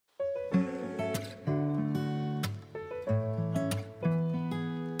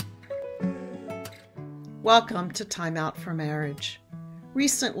Welcome to Time Out for Marriage.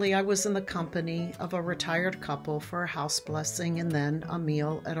 Recently, I was in the company of a retired couple for a house blessing and then a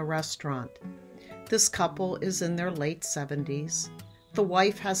meal at a restaurant. This couple is in their late 70s. The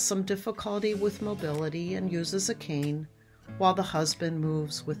wife has some difficulty with mobility and uses a cane, while the husband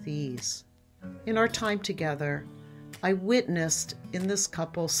moves with ease. In our time together, I witnessed in this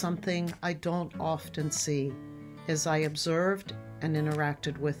couple something I don't often see as I observed and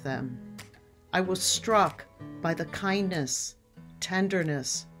interacted with them. I was struck by the kindness,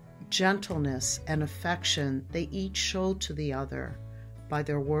 tenderness, gentleness, and affection they each showed to the other by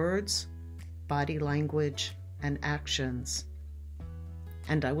their words, body language, and actions.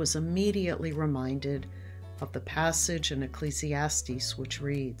 And I was immediately reminded of the passage in Ecclesiastes which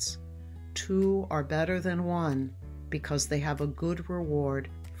reads, "Two are better than one because they have a good reward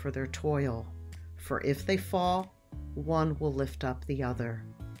for their toil. For if they fall, one will lift up the other."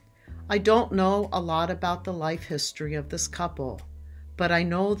 I don't know a lot about the life history of this couple, but I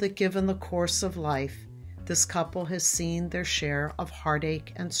know that given the course of life, this couple has seen their share of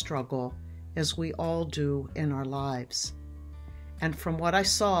heartache and struggle, as we all do in our lives. And from what I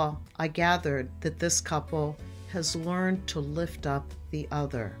saw, I gathered that this couple has learned to lift up the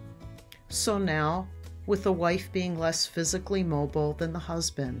other. So now, with the wife being less physically mobile than the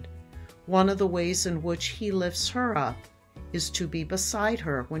husband, one of the ways in which he lifts her up is to be beside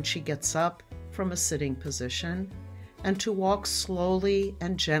her when she gets up from a sitting position and to walk slowly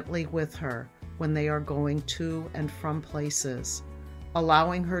and gently with her when they are going to and from places,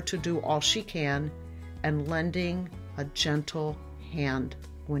 allowing her to do all she can and lending a gentle hand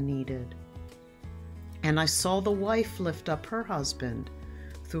when needed. And I saw the wife lift up her husband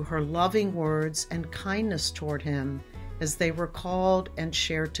through her loving words and kindness toward him as they recalled and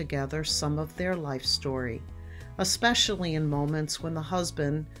shared together some of their life story, especially in moments when the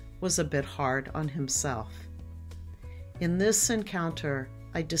husband was a bit hard on himself. In this encounter,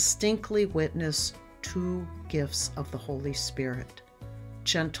 I distinctly witnessed two gifts of the Holy Spirit,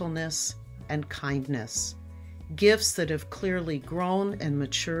 gentleness and kindness, gifts that have clearly grown and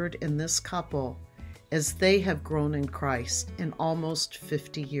matured in this couple as they have grown in Christ in almost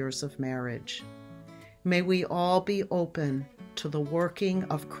 50 years of marriage. May we all be open to the working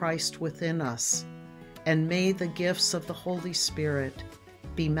of Christ within us, and may the gifts of the Holy Spirit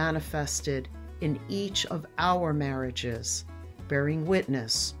be manifested in each of our marriages, bearing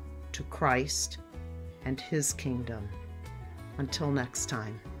witness to Christ and His kingdom. Until next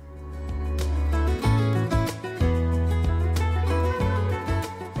time.